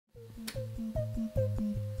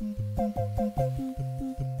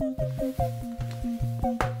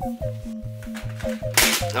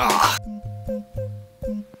Ah.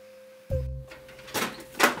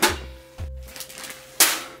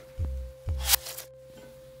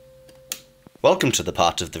 Welcome to the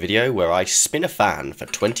part of the video where I spin a fan for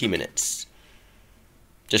 20 minutes.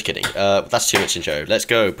 Just kidding, that's too much intro. Let's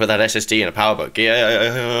go, put that SSD in a PowerBook.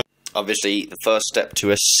 Yeah. Obviously, the first step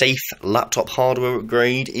to a safe laptop hardware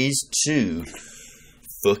upgrade is to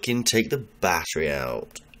fucking take the battery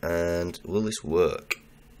out. And will this work?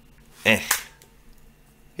 Hey,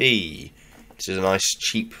 this is a nice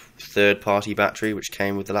cheap third-party battery which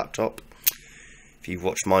came with the laptop. If you've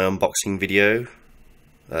watched my unboxing video,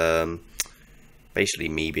 basically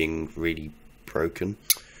me being really broken.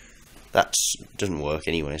 That doesn't work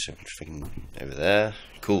anyway, so freaking over there.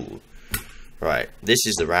 Cool. Right, this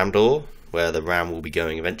is the RAM door, where the RAM will be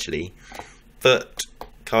going eventually, but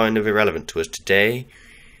kind of irrelevant to us today.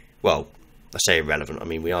 Well, I say irrelevant, I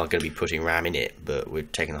mean we are going to be putting RAM in it, but we're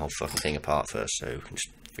taking the whole fucking thing apart first, so we can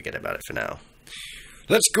just forget about it for now.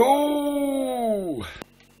 Let's go!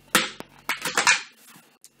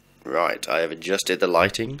 Right, I have adjusted the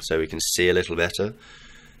lighting so we can see a little better,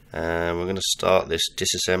 and we're going to start this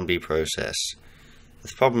disassembly process. The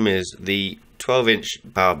problem is the 12-inch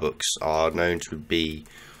PowerBooks are known to be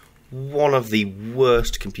one of the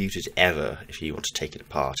worst computers ever if you want to take it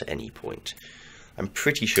apart at any point. I'm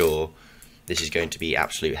pretty sure this is going to be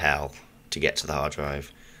absolute hell to get to the hard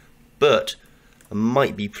drive, but I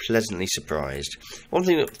might be pleasantly surprised. One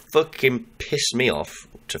thing that fucking pissed me off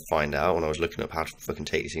to find out when I was looking up how to fucking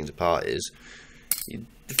take these things apart is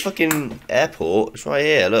the fucking airport is right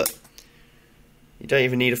here, look. You don't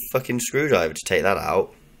even need a fucking screwdriver to take that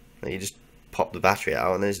out. You just pop the battery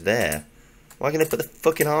out and it's there. Why can they put the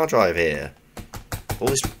fucking hard drive here? All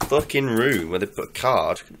this fucking room where they put a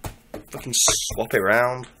card, fucking swap it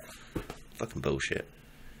around. Fucking bullshit.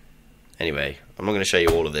 Anyway, I'm not going to show you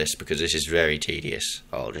all of this because this is very tedious.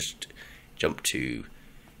 I'll just jump to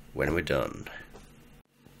when we're done.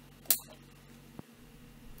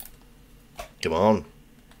 Come on.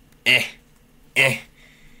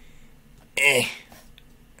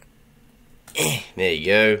 There you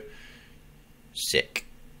go. Sick.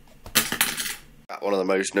 One of the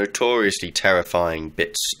most notoriously terrifying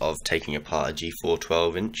bits of taking apart a G4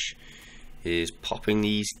 12-inch is popping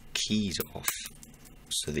these keys off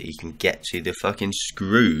so that you can get to the fucking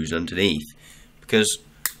screws underneath. Because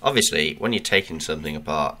obviously when you're taking something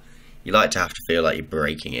apart, you like to have to feel like you're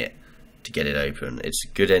breaking it to get it open. It's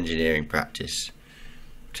good engineering practice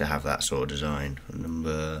to have that sort of design.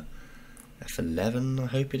 Number F11, I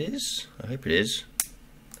hope it is. I hope it is.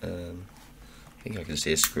 I think I can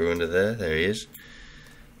see a screw under there. There he is.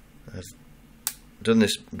 I've done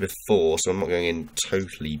this before, so I'm not going in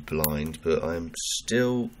totally blind, but I'm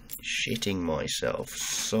still shitting myself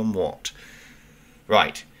somewhat.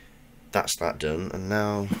 Right, that's that done, and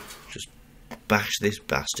now just bash this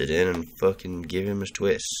bastard in and fucking give him a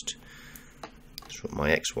twist. That's what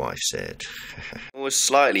my ex-wife said. I was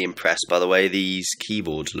slightly impressed by the way these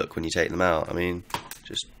keyboards look when you take them out. I mean,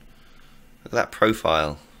 just look at that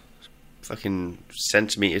profile. Fucking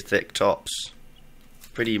centimetre thick tops.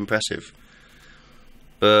 Pretty impressive.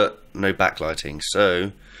 But no backlighting,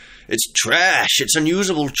 so it's trash. It's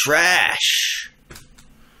unusable trash.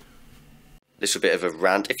 This is a bit of a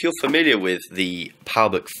rant. If you're familiar with the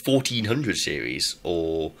PowerBook 1400 series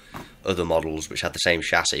or other models which had the same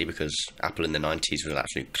chassis, because Apple in the 90s was an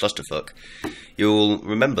absolute clusterfuck, you'll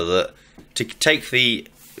remember that to take the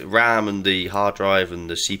RAM and the hard drive and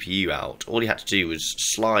the CPU out, all you had to do was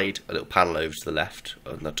slide a little panel over to the left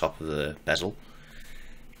on the top of the bezel,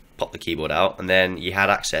 pop the keyboard out, and then you had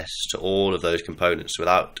access to all of those components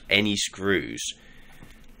without any screws.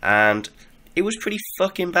 And it was pretty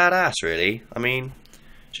fucking badass, really. I mean,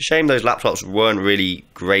 it's a shame those laptops weren't really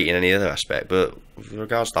great in any other aspect, but with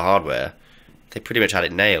regards to the hardware, they pretty much had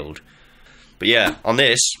it nailed. But yeah, on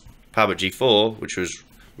this PowerBook G4, which was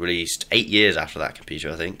released 8 years after that computer,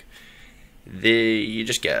 I think, you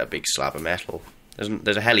just get a big slab of metal.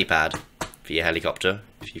 There's a helipad for your helicopter,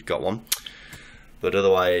 if you've got one. But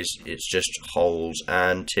otherwise, it's just holes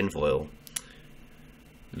and tinfoil.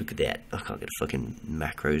 Look at that. I can't get a fucking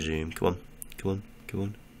macro zoom. Come on. Come on. Come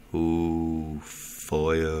on. Ooh,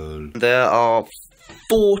 foil. There are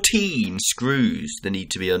 14 screws that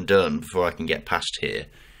need to be undone before I can get past here.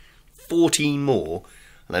 14 more,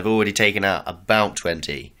 and I've already taken out about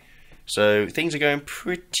 20. So things are going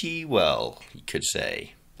pretty well, you could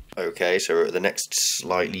say. Okay, so we're at the next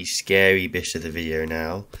slightly scary bit of the video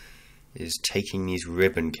now, is taking these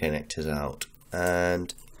ribbon connectors out.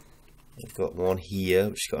 And We've got one here,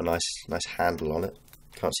 which has got a nice handle on it.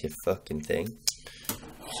 Can't see a fucking thing.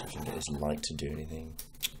 So I can get this light to do anything.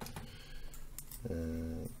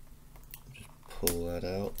 Just pull that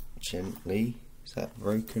out gently. Is that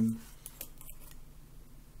broken?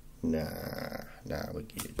 Nah, we're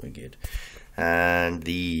good. And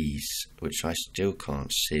these, which I still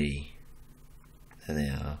can't see. There they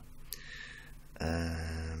are.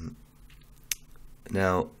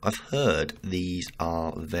 Now, I've heard these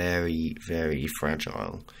are very, very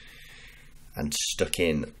fragile and stuck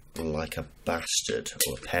in like a bastard,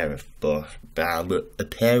 or a pair of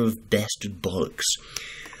bastard bollocks.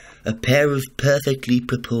 A pair of perfectly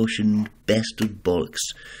proportioned bastard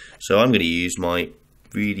bollocks. So I'm going to use my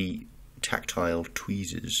really tactile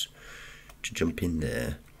tweezers to jump in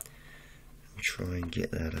there and try and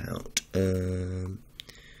get that out.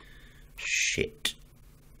 Shit.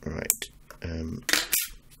 Right.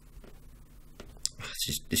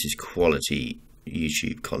 This is quality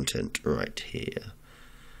YouTube content right here.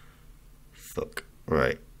 Fuck.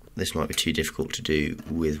 Right. This might be too difficult to do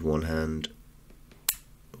with one hand,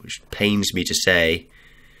 which pains me to say,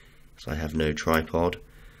 because I have no tripod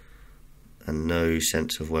and no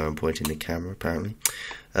sense of where I'm pointing the camera, apparently.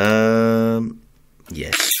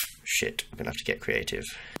 Yes. Shit. I'm gonna have to get creative.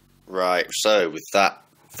 Right. So with that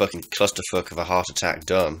fucking clusterfuck of a heart attack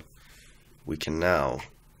done, we can now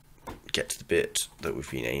get to the bit that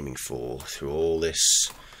we've been aiming for through all this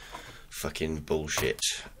fucking bullshit.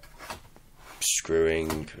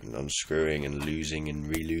 Screwing and unscrewing and losing and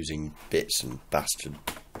re-losing bits and bastard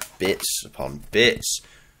bits upon bits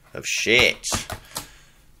of shit.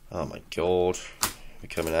 Oh my god. We're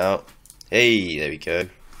coming out. Hey, there we go.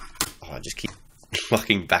 Oh, I just keep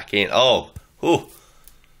fucking back in. Oh,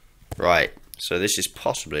 right. So this is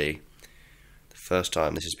possibly the first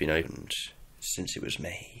time this has been opened since it was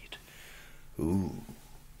made. Ooh,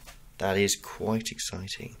 that is quite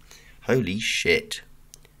exciting. Holy shit.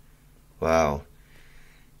 Wow.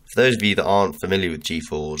 For those of you that aren't familiar with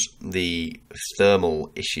G4s, the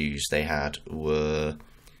thermal issues they had were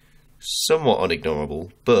somewhat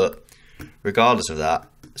unignorable, but regardless of that,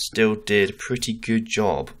 still did a pretty good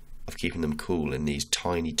job of keeping them cool in these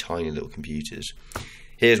tiny, tiny little computers.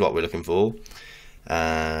 Here's what we're looking for,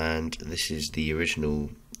 and this is the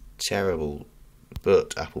original terrible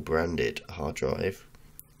but Apple branded hard drive,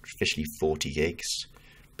 officially 40 gigs,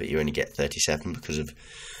 but you only get 37 because of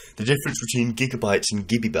the difference between gigabytes and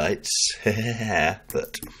gibibytes.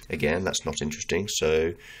 But again, that's not interesting,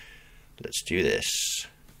 so let's do this.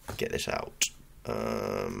 Get this out.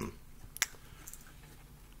 And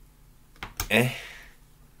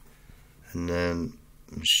then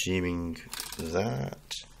I'm assuming that.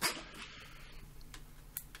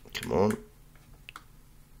 Come on.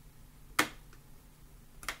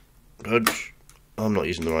 Nudge. I'm not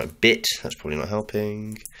using the right bit. That's probably not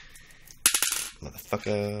helping.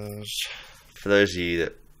 Motherfuckers. For those of you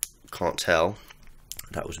that can't tell,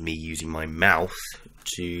 that was me using my mouth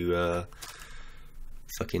to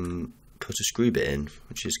fucking put a screw bit in,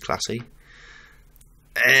 which is classy.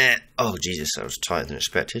 Oh Jesus, that was tighter than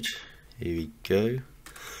expected. Here we go.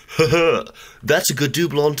 That's a good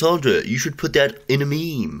double entendre. You should put that in a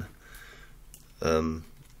meme.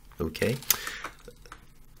 Okay.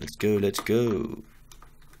 Let's go.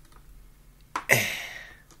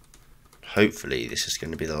 Hopefully this is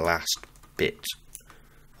going to be the last bit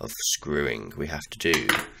of screwing we have to do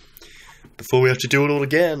before we have to do it all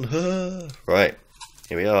again. Right,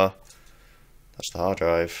 here we are. That's the hard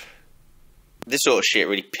drive. This sort of shit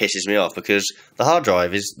really pisses me off because the hard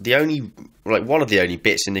drive is the only, like, one of the only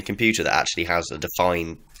bits in the computer that actually has a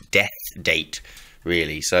defined death date,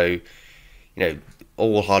 really. So, you know,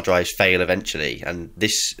 all hard drives fail eventually, and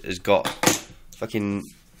this has got fucking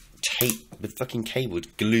tape with fucking cables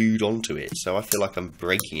glued onto it, so I feel like I'm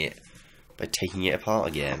breaking it by taking it apart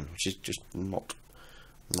again, which is just not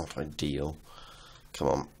ideal. Come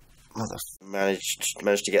on.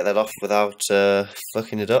 Managed to get that off without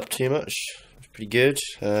fucking it up too much. It's pretty good.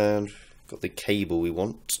 Got the cable we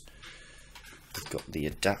want. We've got the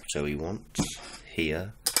adapter we want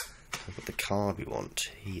here. We've got the card we want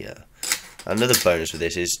here. Another bonus with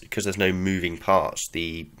this is because there's no moving parts,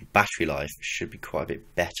 the battery life should be quite a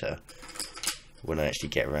bit better when I actually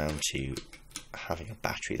get around to having a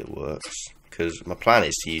battery that works. Because my plan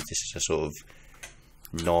is to use this as a sort of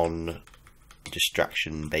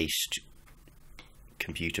non-distraction based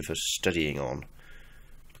computer for studying on,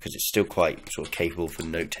 because it's still quite sort of capable for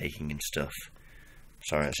note taking and stuff.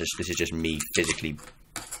 Sorry, this is just me physically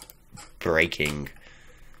breaking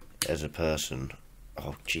as a person.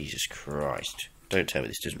 Oh, Jesus Christ. Don't tell me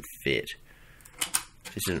this doesn't fit.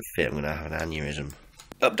 If this doesn't fit, I'm going to have an aneurysm.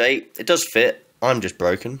 update. It does fit. I'm just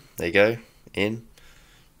broken. There you go. In.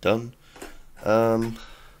 Done.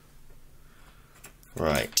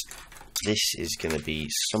 Right. This is going to be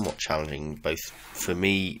somewhat challenging, both for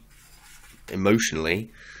me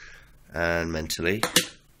emotionally and mentally.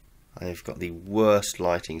 I've got the worst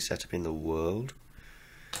lighting setup in the world.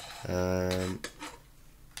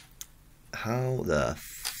 How the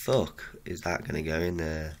fuck is that going to go in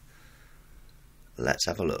there? Let's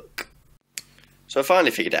have a look. So I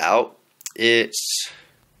finally figured it out. It's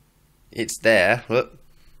there. Look,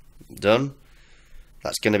 done.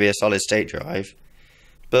 That's going to be a solid state drive.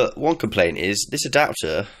 But one complaint is this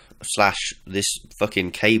adapter / this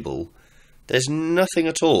fucking cable. There's nothing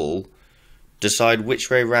at all decide which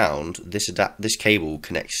way round this cable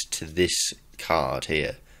connects to this card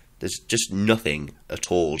here. There's just nothing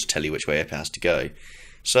at all to tell you which way it has to go.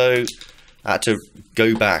 So I had to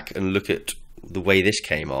go back and look at the way this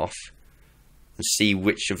came off and see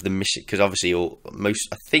which of the missing, because obviously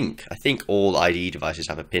I think all ID devices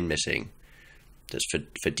have a pin missing that's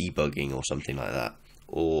for debugging or something like that,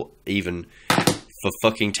 or even for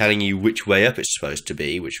fucking telling you which way up it's supposed to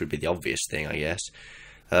be, which would be the obvious thing, I guess.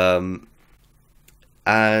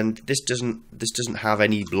 And this doesn't have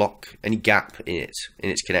any gap in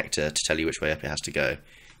its connector to tell you which way up it has to go.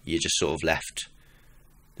 You're just sort of left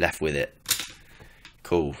with it.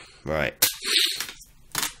 Cool, right.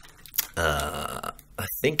 I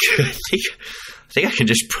think I can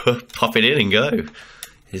just pop it in and go.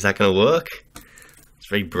 Is that going to work? It's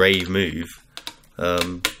a very brave move.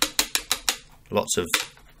 Lots of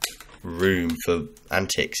room for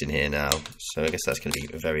antics in here now, so I guess that's going to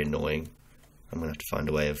be very annoying. I'm going to have to find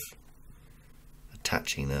a way of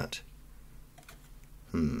attaching that.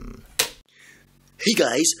 Hey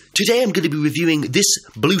guys, today I'm going to be reviewing this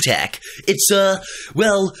Blue Tack. It's,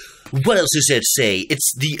 well, what else is there to say?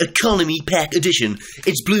 It's the Economy Pack Edition.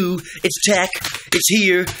 It's blue, it's tack, it's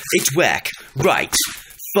here, it's whack. Right,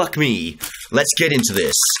 fuck me. Let's get into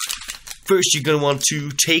this. First, you're going to want to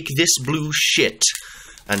take this blue shit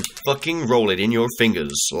and fucking roll it in your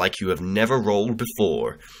fingers like you have never rolled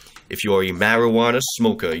before. If you are a marijuana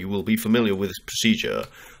smoker, you will be familiar with this procedure,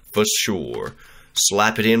 for sure.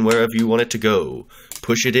 Slap it in wherever you want it to go.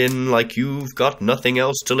 Push it in like you've got nothing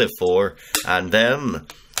else to live for, and then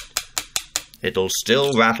it'll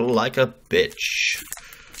still rattle like a bitch.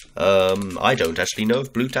 I don't actually know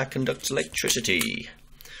if Blue Tack conducts electricity,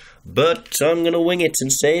 but I'm gonna wing it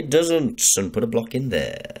and say it doesn't, and put a block in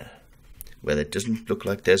there where it doesn't look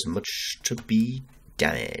like there's much to be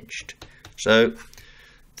damaged. So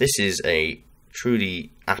this is a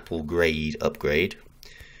truly Apple grade upgrade.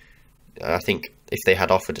 I think if they had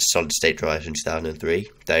offered a solid state drive in 2003,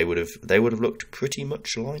 they would have looked pretty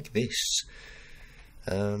much like this.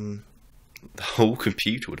 The whole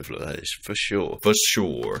computer would have looked like this, for sure. For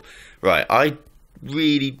sure. Right, I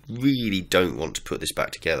really don't want to put this back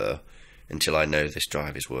together until I know this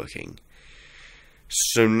drive is working.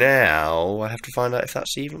 So now I have to find out if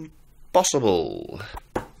that's even possible.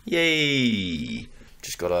 Yay!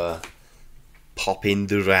 Just gotta pop in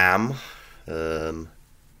the RAM.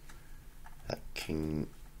 That can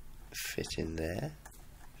fit in there,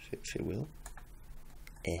 if it will.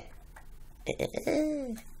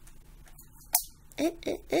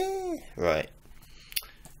 Right.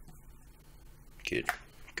 Good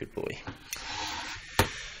boy.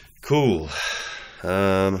 Cool.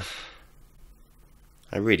 I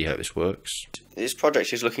really hope this works. This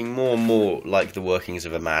project is looking more and more like the workings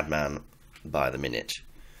of a madman by the minute.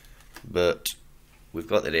 But we've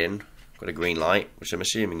got it in. Got a green light, which I'm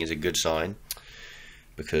assuming is a good sign,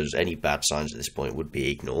 because any bad signs at this point would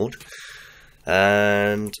be ignored.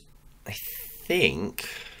 And I think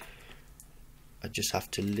I just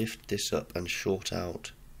have to lift this up and short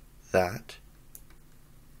out that,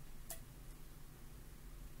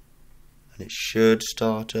 and it should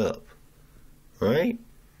start up, right?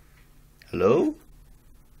 Hello?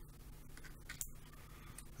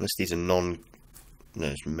 Unless these are no,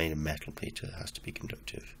 it's made of metal, Peter. It has to be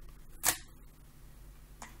conductive.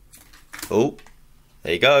 Oh,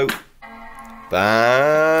 there you go.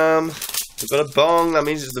 Bam! I've got a bong, that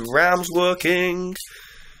means the RAM's working.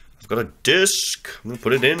 I've got a disc. I'm gonna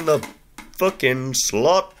put it in the fucking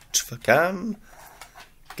slot if I can.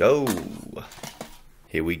 Go.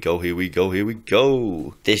 Here we go, here we go, here we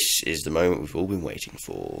go. This is the moment we've all been waiting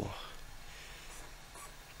for.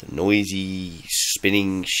 The noisy,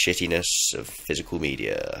 spinning shittiness of physical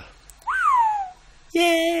media.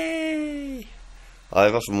 Yay!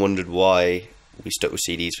 I've often wondered why we stuck with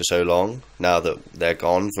CDs for so long. Now that they're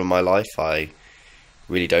gone from my life, I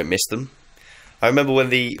really don't miss them. I remember when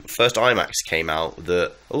the first iMacs came out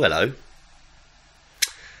that... Oh, hello.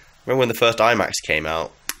 Remember when the first iMacs came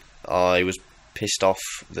out, I was pissed off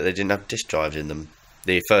that they didn't have disk drives in them.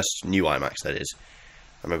 The first new iMacs, that is.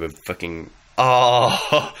 I remember fucking...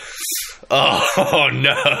 Oh! Oh,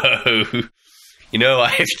 no! You know,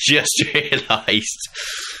 I've just realised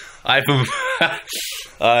I've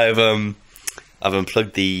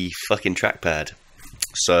unplugged the fucking trackpad.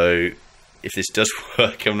 So, if this does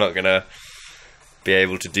work, I'm not gonna be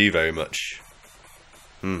able to do very much.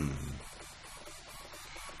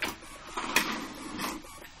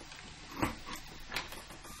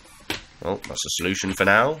 Well, that's a solution for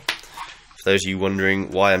now. For those of you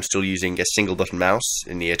wondering why I'm still using a single button mouse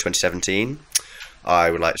in the year 2017,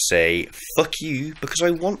 I would like to say, fuck you, because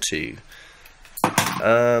I want to.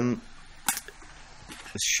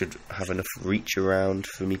 This should have enough reach around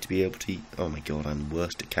for me to be able to... Oh my god, I'm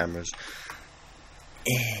worst at cameras.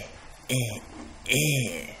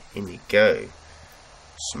 In you go.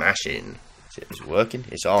 Smashing. Is it working?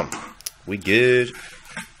 It's on. We good.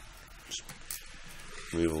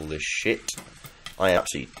 Remove all this shit. I am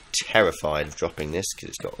absolutely terrified of dropping this because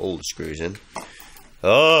it's got all the screws in.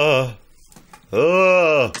 Oh!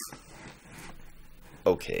 Oh!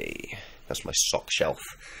 Okay. That's my sock shelf.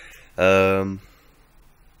 Are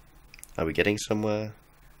we getting somewhere?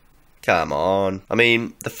 Come on. I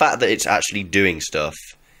mean, the fact that it's actually doing stuff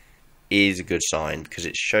is a good sign because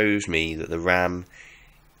it shows me that the RAM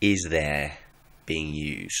is there being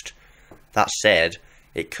used. That said,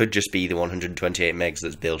 it could just be the 128 megs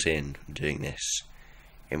that's built in doing this,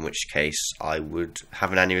 in which case I would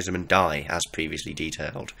have an aneurysm and die, as previously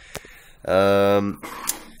detailed. Because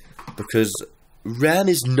RAM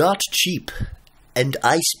is not cheap, and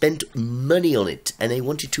I spent money on it, and I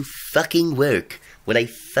want it to fucking work when I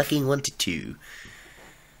fucking want it to.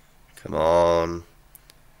 Come on.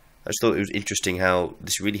 I just thought it was interesting how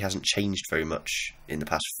this really hasn't changed very much in the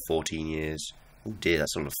past 14 years. Oh dear,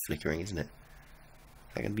 that's all flickering, isn't it?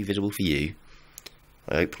 Is that going to be visible for you?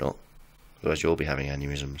 I hope not. Otherwise you'll be having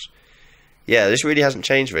aneurysms. Yeah, this really hasn't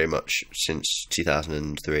changed very much since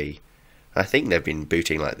 2003. I think they've been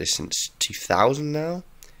booting like this since 2000 now.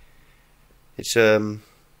 It's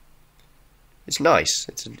nice.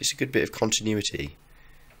 It's a good bit of continuity.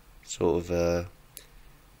 Sort of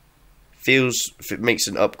it makes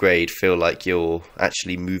an upgrade feel like you're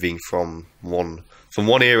actually moving from one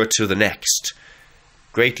era to the next.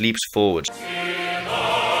 Great leaps forward.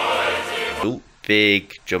 Ooh,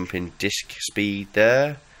 big jump in disk speed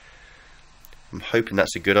there. I'm hoping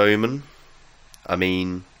that's a good omen. I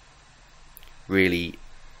mean, really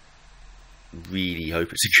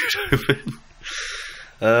hope it's a good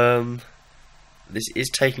omen. This is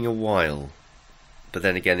taking a while, but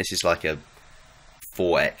then again, this is like a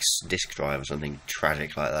 4x disk drive or something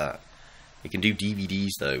tragic like that. It can do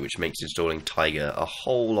DVDs though, which makes installing Tiger a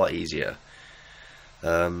whole lot easier.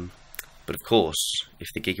 But of course, if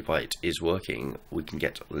the Gigabyte is working, we can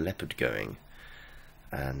get Leopard going,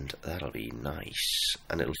 and that'll be nice,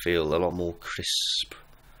 and it'll feel a lot more crisp.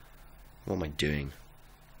 What am I doing?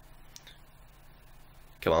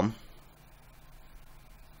 Come on.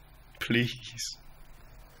 Please.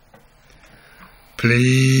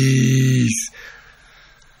 Please.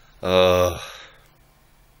 Well,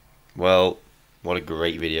 what a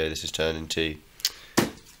great video this has turned into.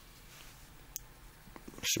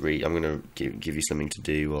 I'm going to give you something to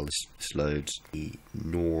do while this loads. The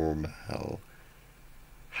normal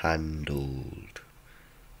handled.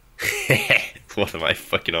 What am I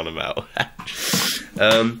fucking on about?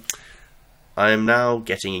 I am now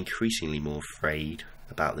getting increasingly more afraid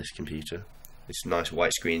about this computer. This nice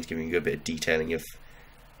white screen is giving you a bit of detailing of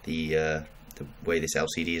the way this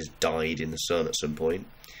LCD has died in the sun at some point.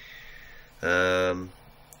 And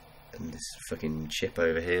this fucking chip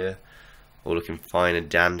over here, all looking fine and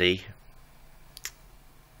dandy.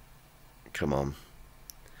 Come on.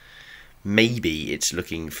 Maybe it's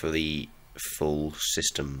looking for the full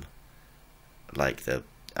system, like the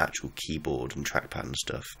actual keyboard and trackpad and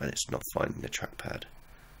stuff, and it's not finding the trackpad,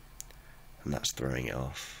 and that's throwing it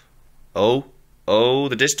off. Oh,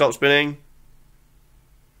 the disk stopped spinning.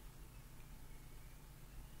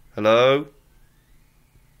 Hello?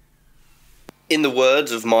 In the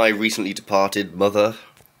words of my recently departed mother,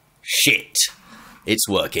 shit, it's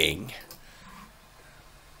working.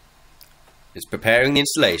 It's preparing the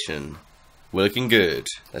installation. We're looking good.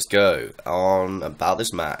 Let's go on about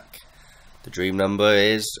this Mac. The dream number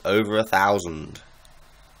is over 1,000.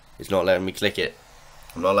 It's not letting me click it.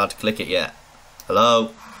 I'm not allowed to click it yet.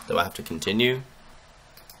 Hello? Do I have to continue?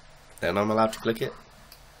 Then I'm allowed to click it?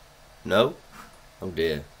 No? Oh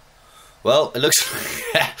dear. Well, it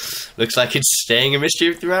looks like it's staying a mystery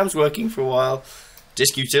if the RAM's working for a while.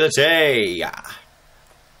 Disk utility!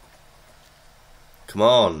 Come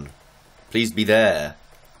on. Please be there.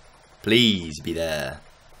 Please be there.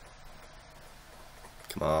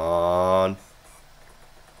 Come on.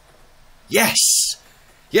 Yes!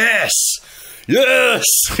 Yes! Yes!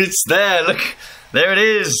 It's there, look. There it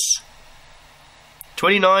is.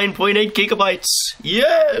 29.8 gigabytes.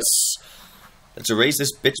 Yes! Let's erase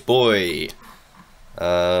this bitch boy.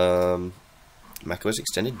 macOS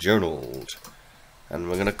Extended Journaled. And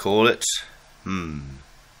we're gonna call it...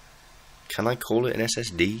 Can I call it an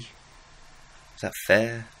SSD? Is that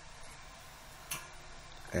fair?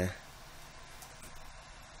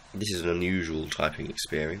 This is an unusual typing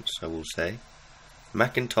experience, I will say.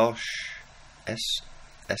 Macintosh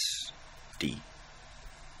SSD.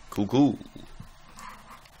 Cool, cool.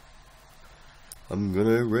 I'm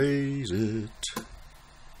gonna erase it.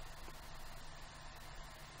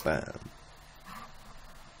 Bam.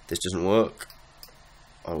 This doesn't work.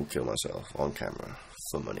 I will kill myself on camera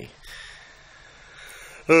for money.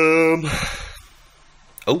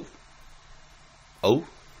 Oh,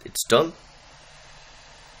 it's done.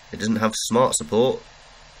 It doesn't have smart support,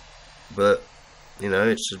 but you know,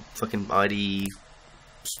 it's a fucking ID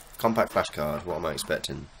compact flash card. What am I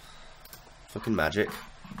expecting? Fucking magic.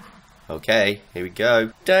 Okay, here we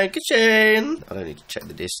go. Dankeschön. I don't need to check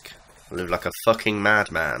the disc. I live like a fucking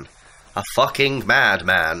madman. A fucking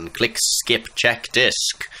madman. Click, skip, check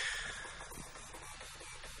disc.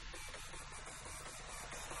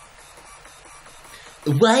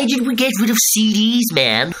 Why did we get rid of CDs,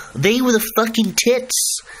 man? They were the fucking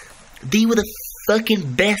tits. They were the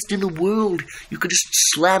fucking best in the world. You could just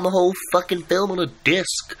slam a whole fucking film on a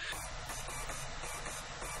disc.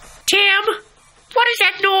 Tim, what is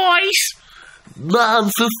that noise? Mom,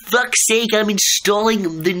 for fuck's sake, I'm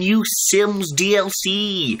installing the new Sims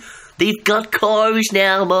DLC. They've got cars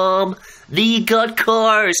now, Mom. They got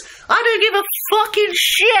cars. I don't give a fucking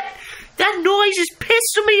shit. That noise is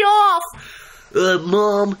pissing me off.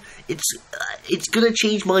 Mom, it's gonna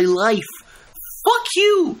change my life. Fuck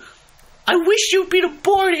you. I wish you'd been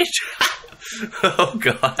aborted. Oh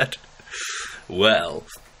God. Well,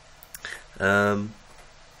 I'm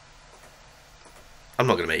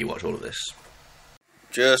not gonna make you watch all of this.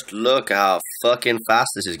 Just look how fucking fast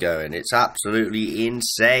this is going. It's absolutely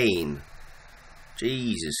insane.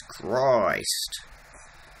 Jesus Christ.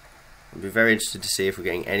 I'd be very interested to see if we're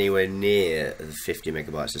getting anywhere near the 50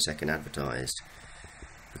 megabytes a second advertised.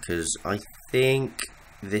 Because I think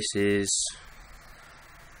this is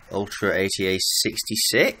Ultra ATA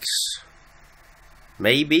 66?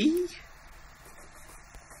 Maybe?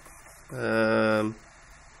 I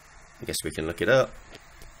guess we can look it up.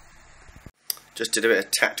 Just did a bit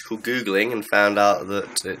of tactical Googling and found out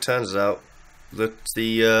that it turns out that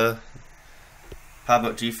the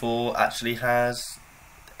PowerBook G4 actually has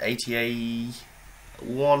ATA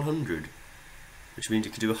 100, which means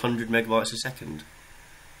it could do 100 megabytes a second.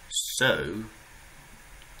 So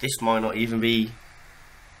this might not even be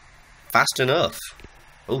fast enough.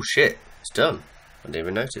 Oh shit, it's done. I didn't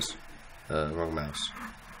even notice. Wrong mouse.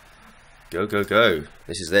 Go, go, go.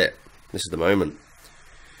 This is it. This is the moment.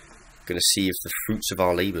 Gonna see if the fruits of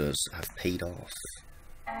our labours have paid off.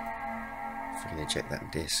 Freaking check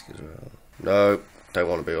that disc as well. No, don't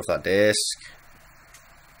want to be off that disc.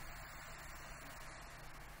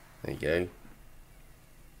 There you go.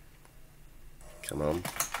 Come on.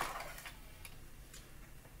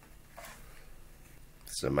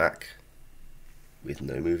 This is a Mac with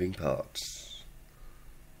no moving parts.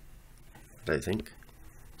 I don't think.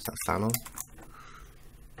 Is that fan on?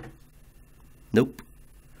 Nope.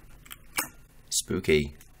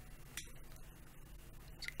 Spooky.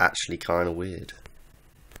 It's actually kind of weird.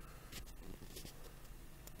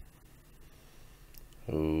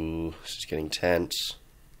 Oh, this is getting tense.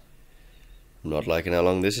 I'm not liking how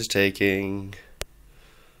long this is taking.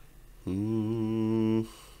 Would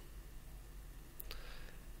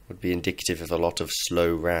be indicative of a lot of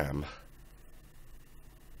slow RAM.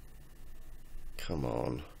 Come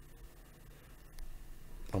on.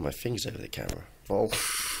 Oh, my finger's over the camera. Oh.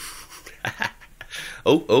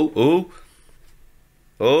 Oh, oh, oh.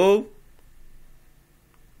 Oh.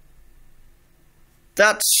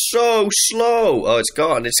 That's so slow. Oh, it's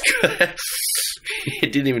gone. It's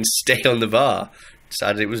it didn't even stay on the bar.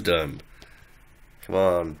 Decided it was done. Come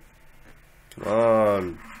on. Come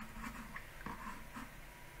on.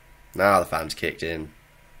 Now the fan's kicked in.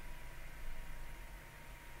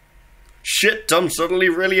 Shit, I'm suddenly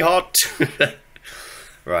really hot.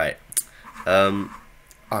 Right. I'm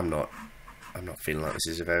not feeling like this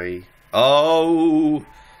is a very... Oh!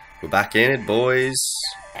 We're back in it, boys.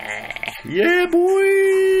 Yeah,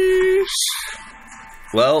 boys!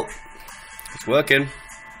 Well, it's working.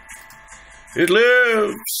 It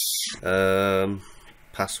lives!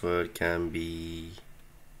 Password can be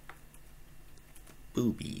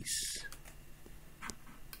boobies.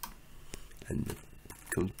 And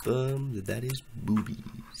confirm that that is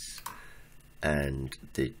boobies. And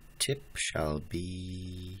the tip shall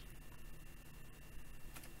be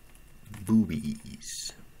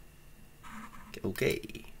boobies.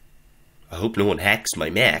 Okay. I hope no one hacks my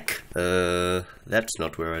Mac. That's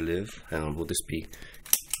not where I live. Hang on, will this be?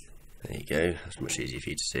 There you go. That's much easier for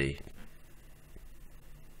you to see.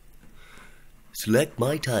 Select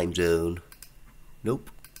my time zone. Nope.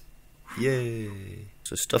 Yay. It's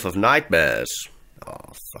the stuff of nightmares.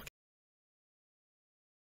 Oh, fuck.